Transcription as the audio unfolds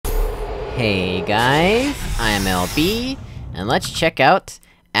Hey guys, I'm LB, and let's check out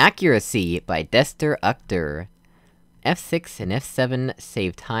Accuracy by Destr Uctor. F6 and F7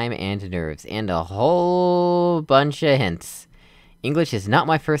 save time and nerves, and a whole bunch of hints. English is not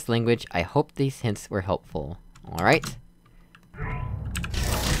my first language, I hope these hints were helpful. Alright.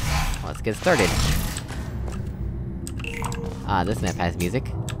 Let's get started. Ah, this map has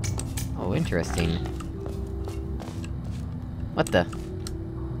music. Oh, interesting. What the?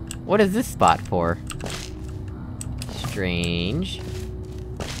 What is this spot for? Strange.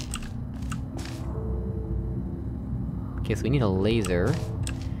 Okay, so we need a laser.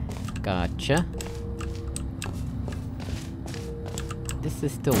 Gotcha. This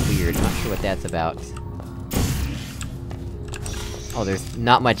is still weird, not sure what that's about. Oh, there's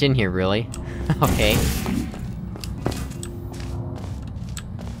not much in here, really. Okay.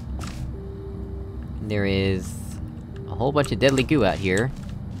 There is a whole bunch of deadly goo out here.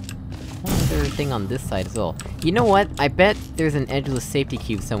 Other thing on this side as well. You know what? I bet there's an edgeless safety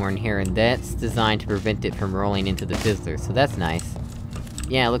cube somewhere in here, and that's designed to prevent it from rolling into the fizzler, so that's nice.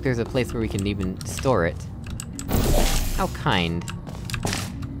 Yeah, look, there's a place where we can even store it. How kind.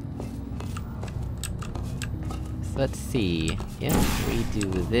 So let's see. Yes, we do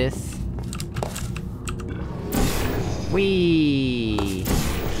this. Whee!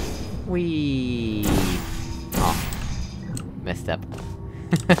 Whee! Oh. Messed up.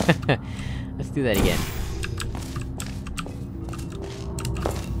 Let's do that again.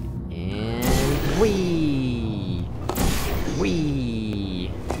 And... whee!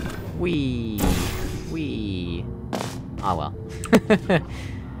 Whee! Whee! Whee! Ah, well.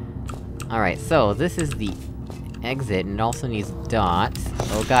 Alright, so this is the exit, and it also needs dots.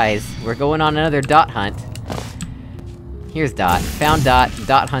 Oh guys, we're going on another dot hunt. Here's dot. Found dot.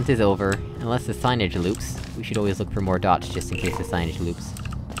 Dot hunt is over. Unless the signage loops. We should always look for more dots, just in case the signage loops.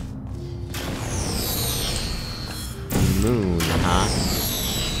 Moon, huh?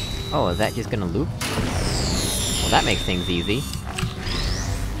 Oh, is that just gonna loop? Well, that makes things easy.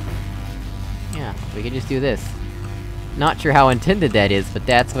 Yeah, we can just do this. Not sure how intended that is, but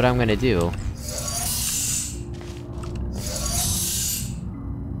that's what I'm gonna do.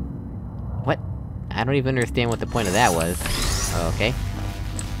 What? I don't even understand what the point of that was. Oh, okay.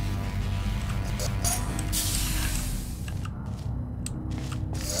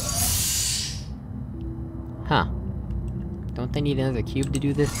 Huh. Don't they need another cube to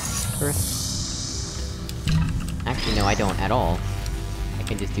do this first? Actually, no, I don't at all. I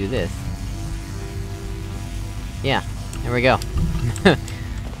can just do this. Yeah, there we go.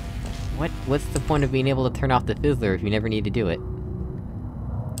 What's the point of being able to turn off the fizzler if you never need to do it?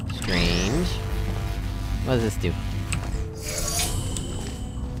 Strange. What does this do?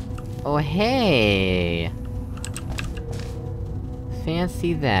 Oh, hey!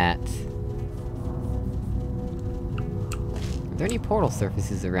 Fancy that. Are there any portal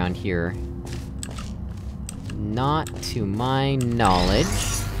surfaces around here? Not to my knowledge.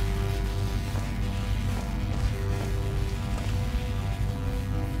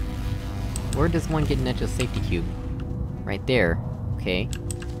 Where does one get an edgeless safety cube? Right there. Okay.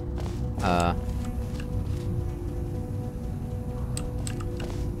 How?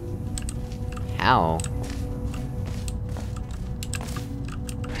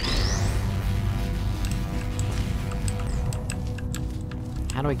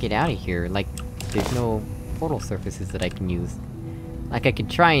 How do I get out of here? Like, there's no portal surfaces that I can use. Like, I could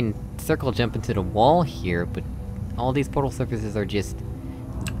try and circle jump into the wall here, but... all these portal surfaces are just...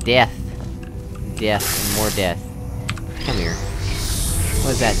 death. Death, and more death. Come here. What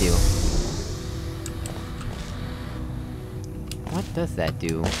does that do? What does that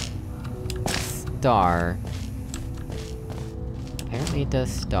do? Star. Apparently it does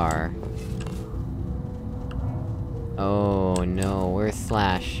star. Oh no, where's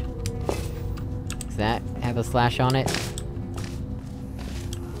slash? Does that have a slash on it?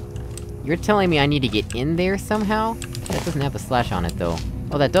 You're telling me I need to get in there somehow? That doesn't have a slash on it, though.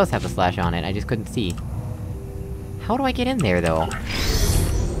 Oh, that does have a slash on it, I just couldn't see. How do I get in there, though?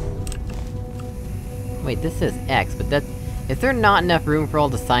 Wait, this says X, but that... is there not enough room for all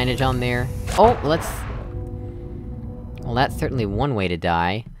the signage on there? Oh, let's... well, that's certainly one way to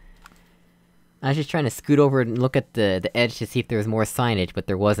die. I was just trying to scoot over and look at the edge to see if there was more signage, but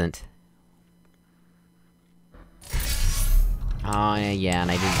there wasn't. Oh, yeah, and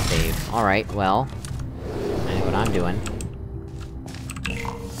I didn't save. Alright, well... I know what I'm doing.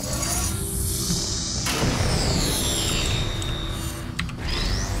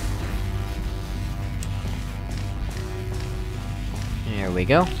 There we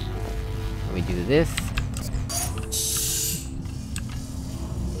go. We do this.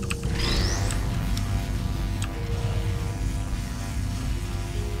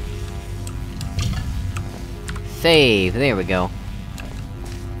 Save! There we go.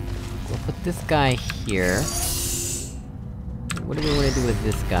 We'll put this guy here. What do we wanna do with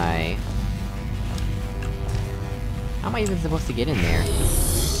this guy? How am I even supposed to get in there?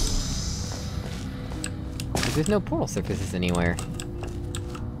 'Cause there's no portal surfaces anywhere.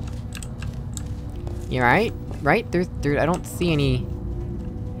 Yeah, right? Right? I don't see any...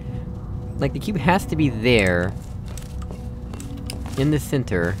 Like, the cube has to be there... in the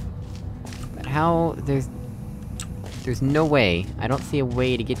center... But how... There's no way. I don't see a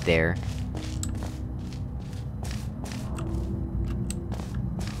way to get there.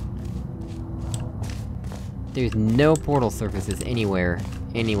 There's no portal surfaces anywhere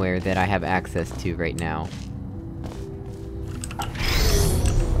that I have access to right now.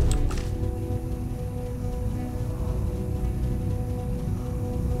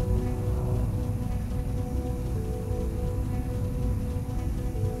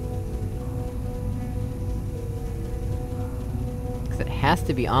 Because it has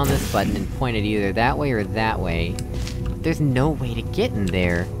to be on this button and pointed either that way or that way. There's no way to get in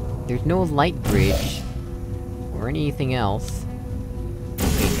there! There's no light bridge. Or anything else.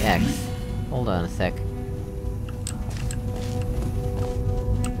 Wait, X. Hold on a sec.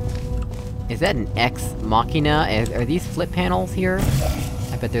 Is that an X Machina? Are these flip panels here?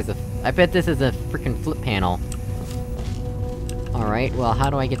 I bet this is a frickin' flip panel. Alright, well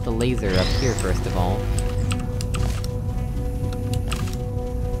how do I get the laser up here first of all?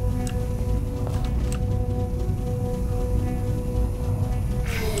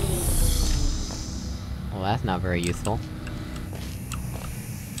 Well, that's not very useful.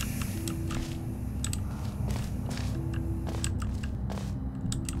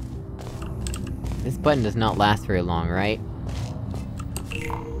 This button does not last very long, right?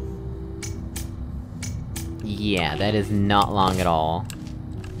 Yeah, that is not long at all.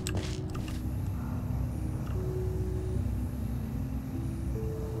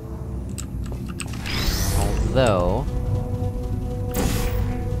 Although...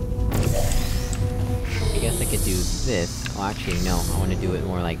 I guess I could do this. Oh, actually, no, I wanna do it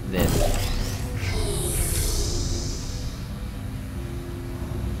more like this.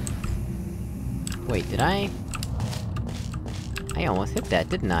 Wait, did I almost hit that,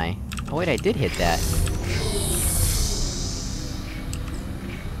 didn't I? Oh wait, I did hit that.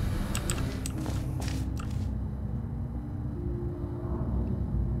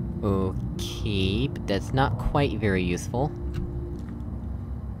 Okay, but that's not quite very useful.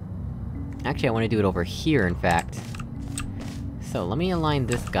 Actually, I wanna do it over here, in fact. So, let me align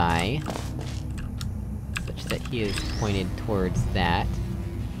this guy... such that he is pointed towards that.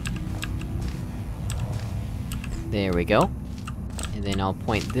 There we go. And then I'll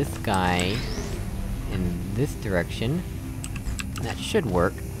point this guy... in this direction. That should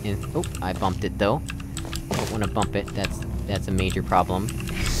work. And- oh, I bumped it though. Don't wanna bump it, that's a major problem.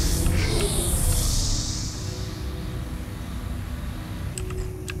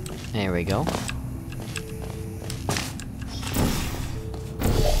 There we go.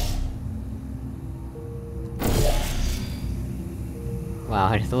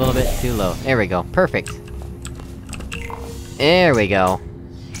 Wow, just a little bit too low. There we go, perfect! There we go!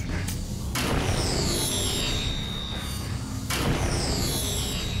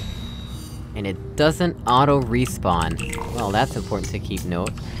 And it doesn't auto-respawn. Well, that's important to keep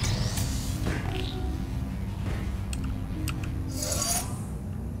note.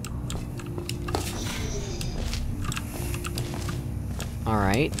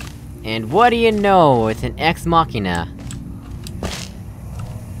 Alright. And what do you know? It's an Ex Machina!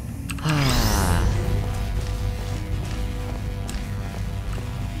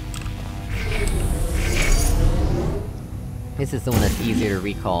 This is the one that's easier to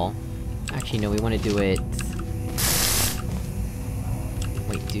recall. Actually, no, we wanna do it...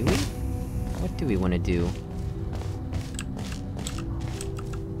 Wait, do we? What do we wanna do?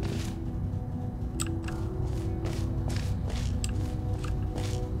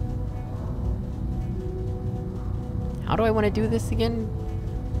 How do I wanna do this again?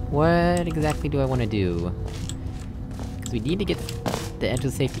 What exactly do I wanna do? Because we need to get the edge of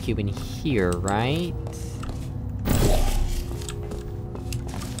the safety cube in here, right?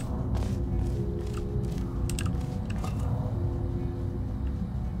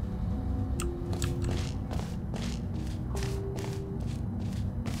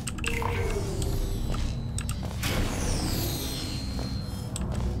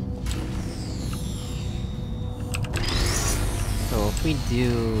 So if we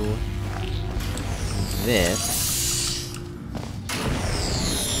do... this...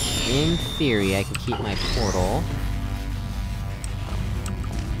 in theory, I can keep my portal.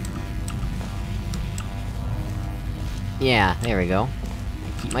 Yeah, there we go.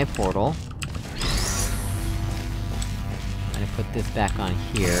 Keep my portal. I'm gonna put this back on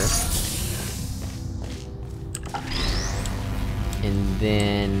here. And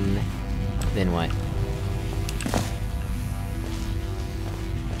then... then what?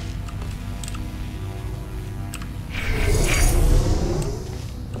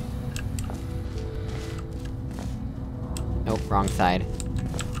 Nope, wrong side.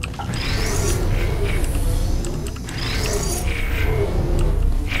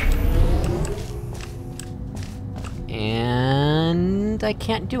 And... I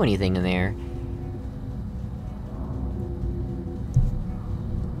can't do anything in there.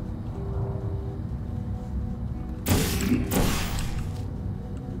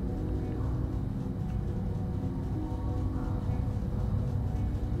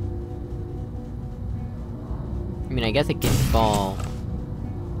 I mean, I guess I get the ball...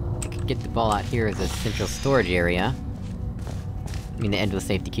 I could get the ball out here as a central storage area. I mean, the endless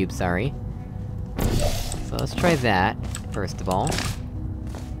safety cube, sorry. So let's try that, first of all.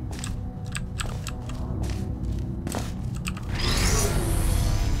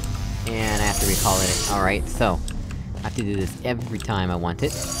 And I have to recall it. Alright, so... I have to do this every time I want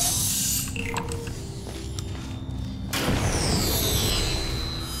it.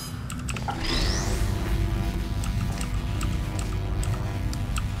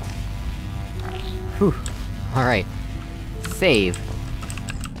 Whew. Alright. Save.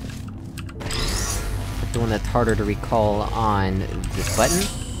 Put the one that's harder to recall on this button.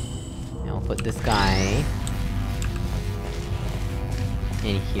 And we'll put this guy...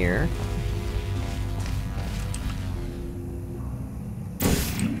 in here.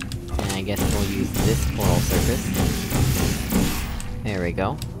 And I guess we'll use this portal surface. There we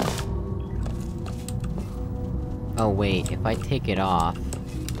go. Oh wait, if I take it off,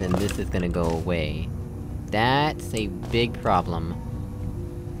 then this is gonna go away. That's a big problem.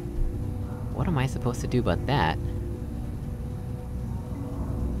 What am I supposed to do about that?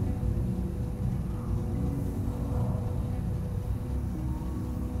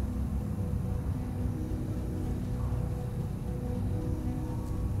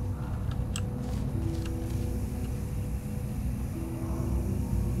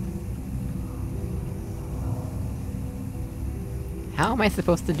 How am I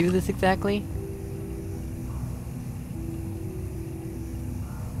supposed to do this exactly?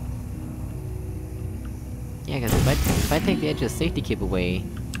 Yeah, cause if I take the edge of the safety cube away...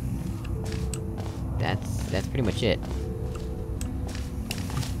 that's pretty much it.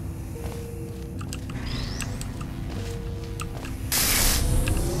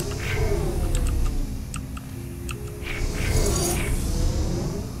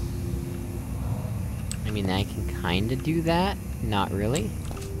 I mean, I can kinda do that? Not really.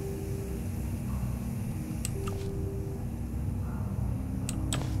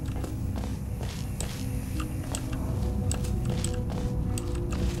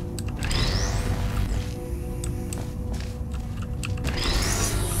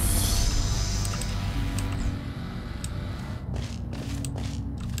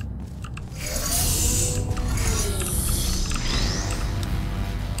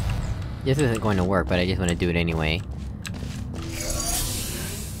 This isn't going to work, but I just wanna do it anyway.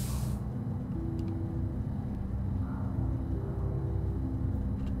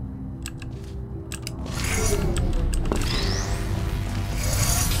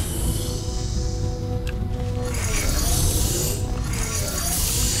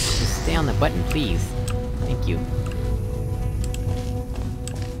 Just stay on the button, please. Thank you.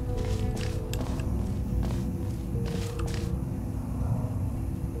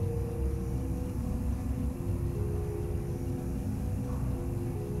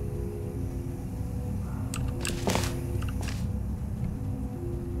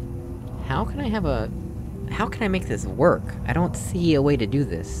 How can I have a... how can I make this work? I don't see a way to do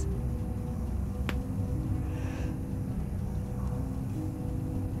this.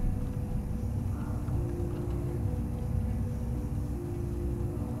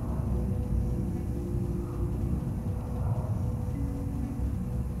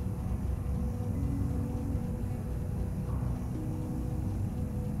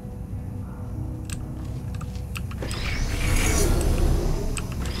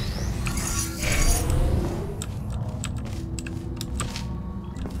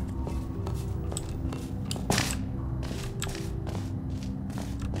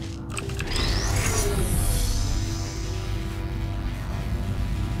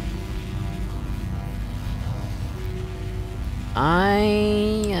 I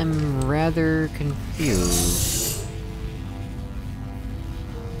am rather confused.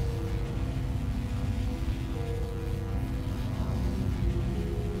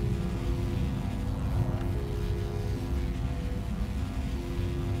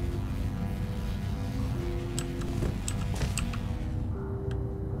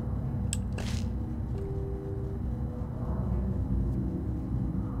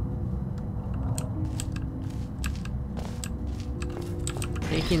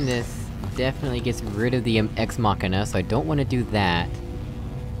 Taking this definitely gets rid of the Ex Machina, so I don't wanna do that.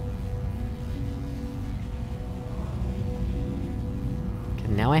 Cause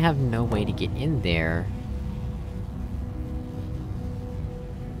now I have no way to get in there.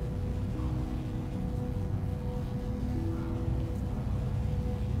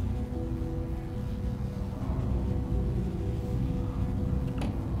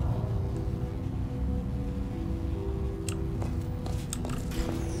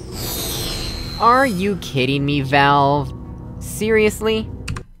 Are you kidding me, Valve? Seriously?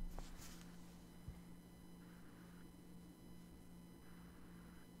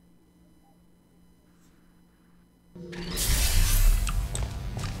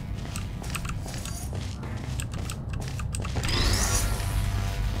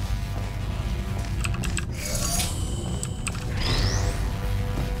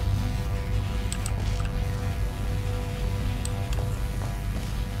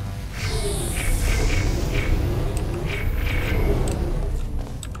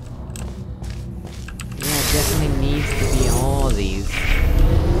 Definitely needs to be all of these.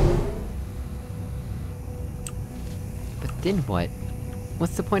 But then what?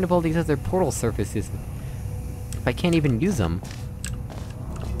 What's the point of all these other portal surfaces if I can't even use them?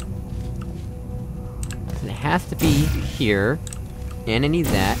 It has to be here, and I need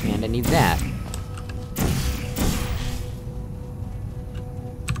that, and I need that.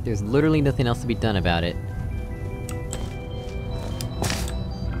 There's literally nothing else to be done about it.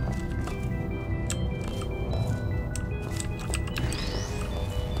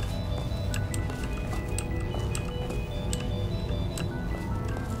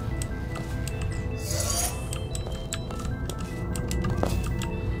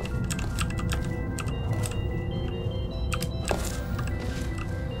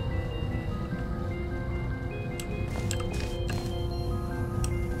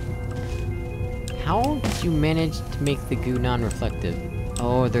 How did you manage to make the goo non-reflective?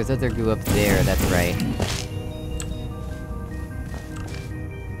 Oh, there's other goo up there, that's right.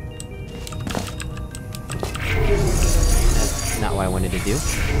 That's not what I wanted to do.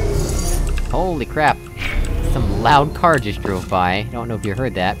 Holy crap! Some loud car just drove by. I don't know if you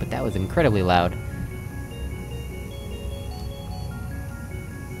heard that, but that was incredibly loud.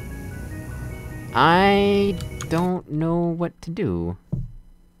 I don't know what to do.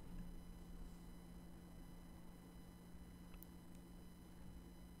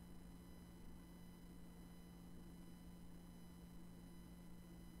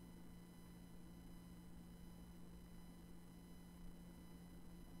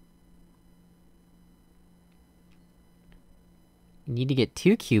 You need to get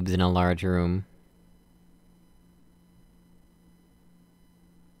 2 cubes in a large room.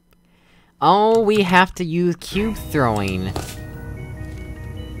 Oh, we have to use cube throwing!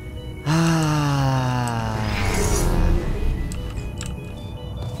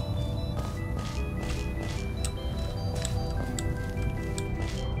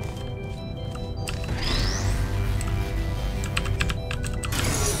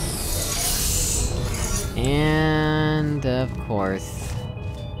 And of course...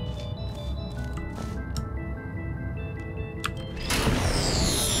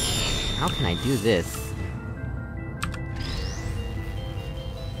 How can I do this?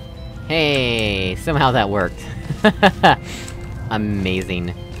 Hey! Somehow that worked.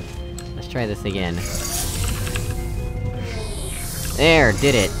 Amazing. Let's try this again. There!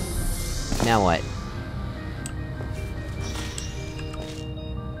 Did it! Now what?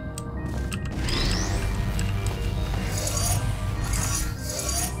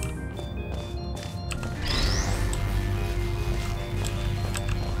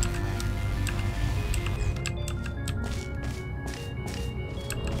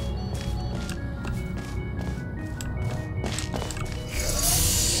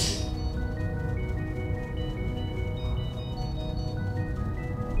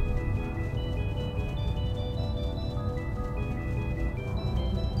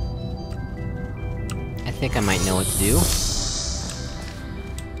 I think I might know what to do.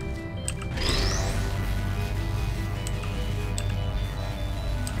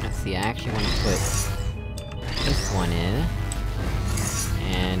 Let's see, I actually want to put this one in.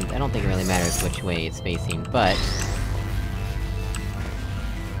 And I don't think it really matters which way it's facing, but...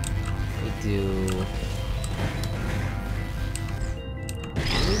 we do...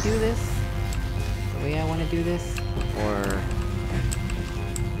 Can we do this? The way I want to do this? Or...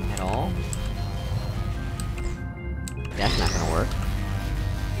 at all? That's not gonna work.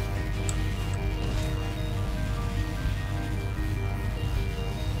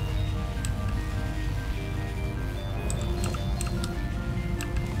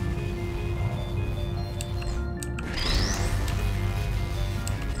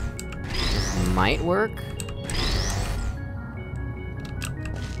 might work?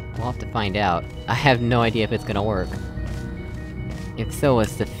 We'll have to find out. I have no idea if it's gonna work. If so,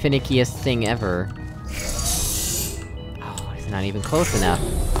 it's the finickiest thing ever. Oh, it's not even close enough.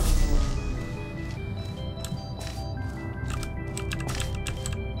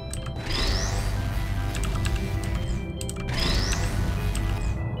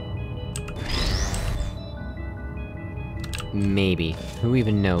 Maybe. Who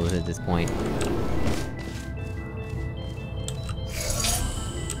even knows at this point?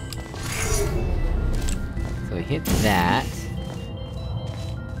 So we hit that.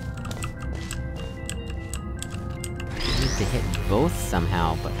 We need to hit both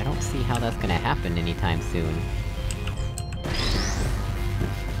somehow, but I don't see how that's gonna happen anytime soon.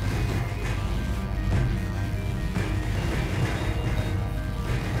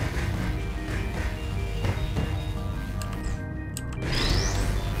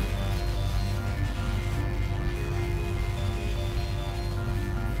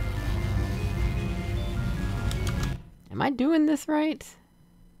 Am I doing this right?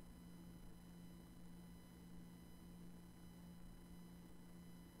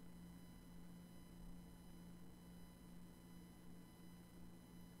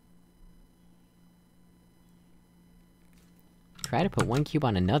 Try to put one cube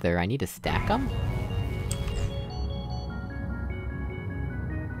on another, I need to stack them?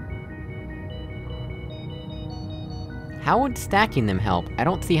 How would stacking them help? I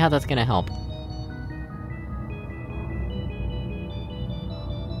don't see how that's gonna help.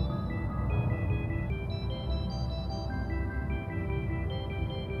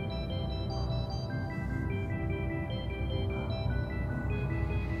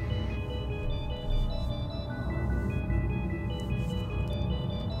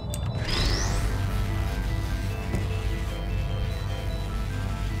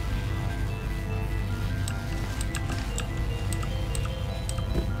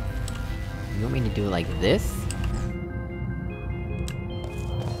 You want me to do it like this?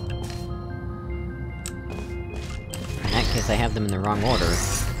 In that case, I have them in the wrong order.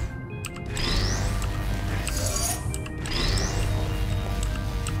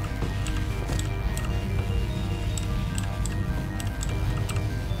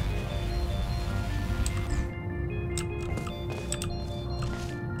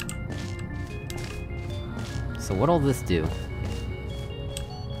 So what'll this do?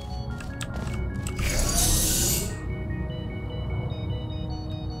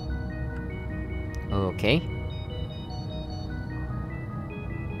 Okay.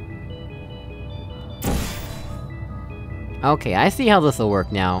 Okay, I see how this'll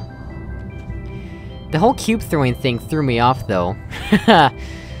work now. The whole cube throwing thing threw me off, though.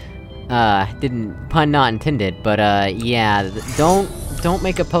 Didn't- pun not intended, but yeah, don't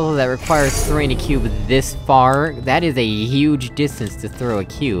make a puzzle that requires throwing a cube this far. That is a huge distance to throw a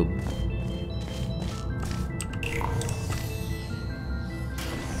cube.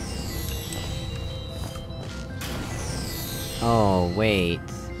 Oh, wait.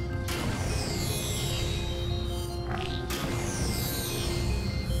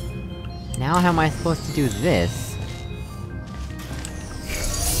 Now how am I supposed to do this?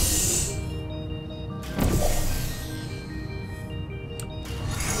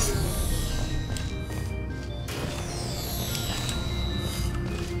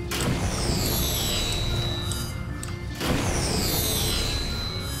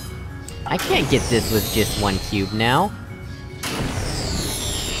 I can't get this with just one cube now.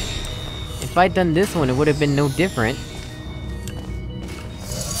 If I'd done this one, it would've been no different.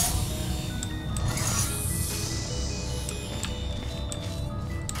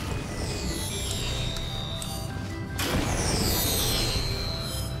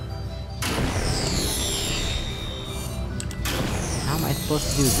 How am I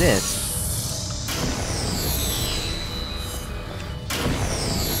supposed to do this?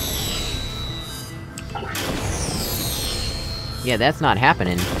 Yeah, that's not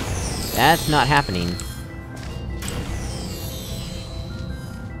happening. That's not happening.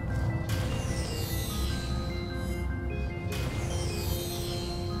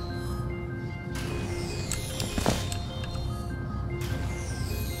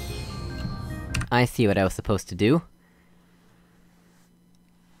 I see what I was supposed to do.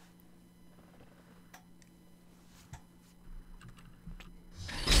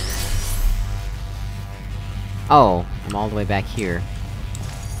 Oh, I'm all the way back here.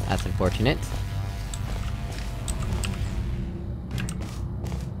 That's unfortunate.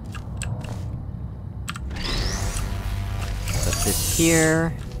 Put this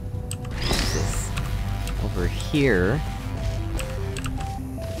here. Put this over here.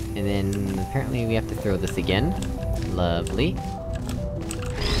 And then, apparently we have to throw this again. Lovely.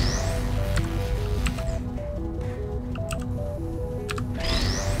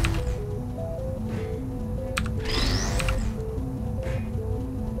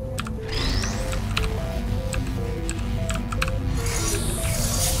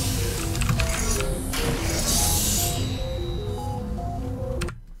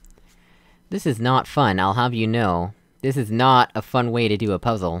 This is not fun, I'll have you know. This is not a fun way to do a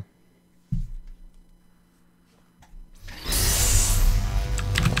puzzle.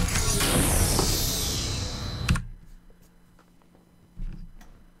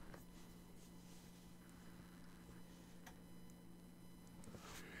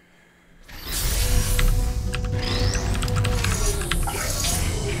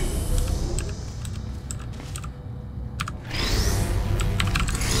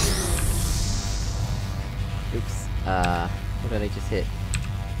 Oops, what did I just hit?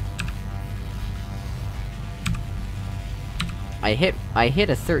 I hit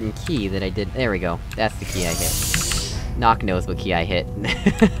a certain key that I did- there we go. That's the key I hit. Nock knows what key I hit.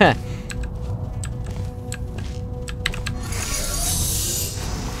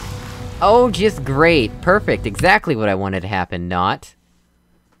 Oh, just great! Perfect! Exactly what I wanted to happen, not.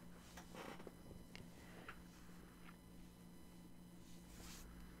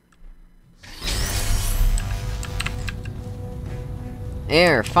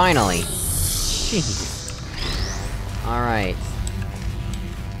 There, finally! Jeez. Alright.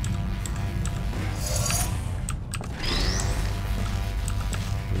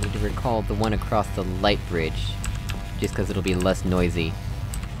 We need to recall the one across the light bridge. Just cause it'll be less noisy.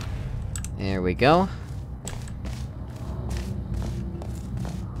 There we go.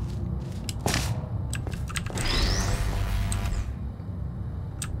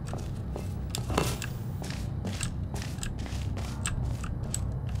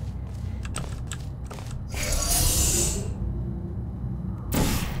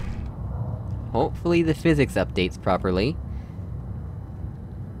 Hopefully the physics updates properly.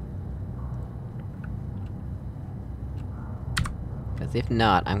 Cause if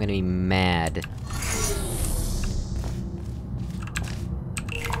not, I'm gonna be mad.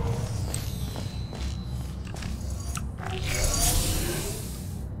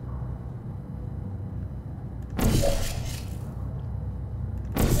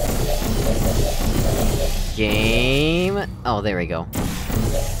 Game... oh, there we go.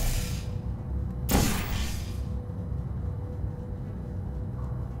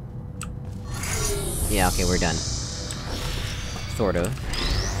 Yeah, okay, we're done. Sort of.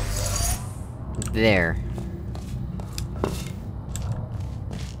 There.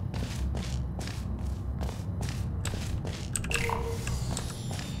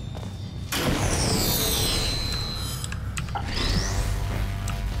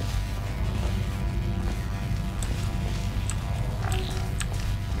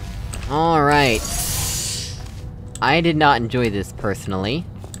 Alright. I did not enjoy this personally,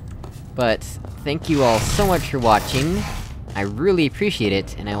 but thank you all so much for watching. I really appreciate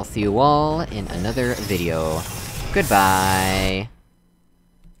it, and I will see you all in another video. Goodbye!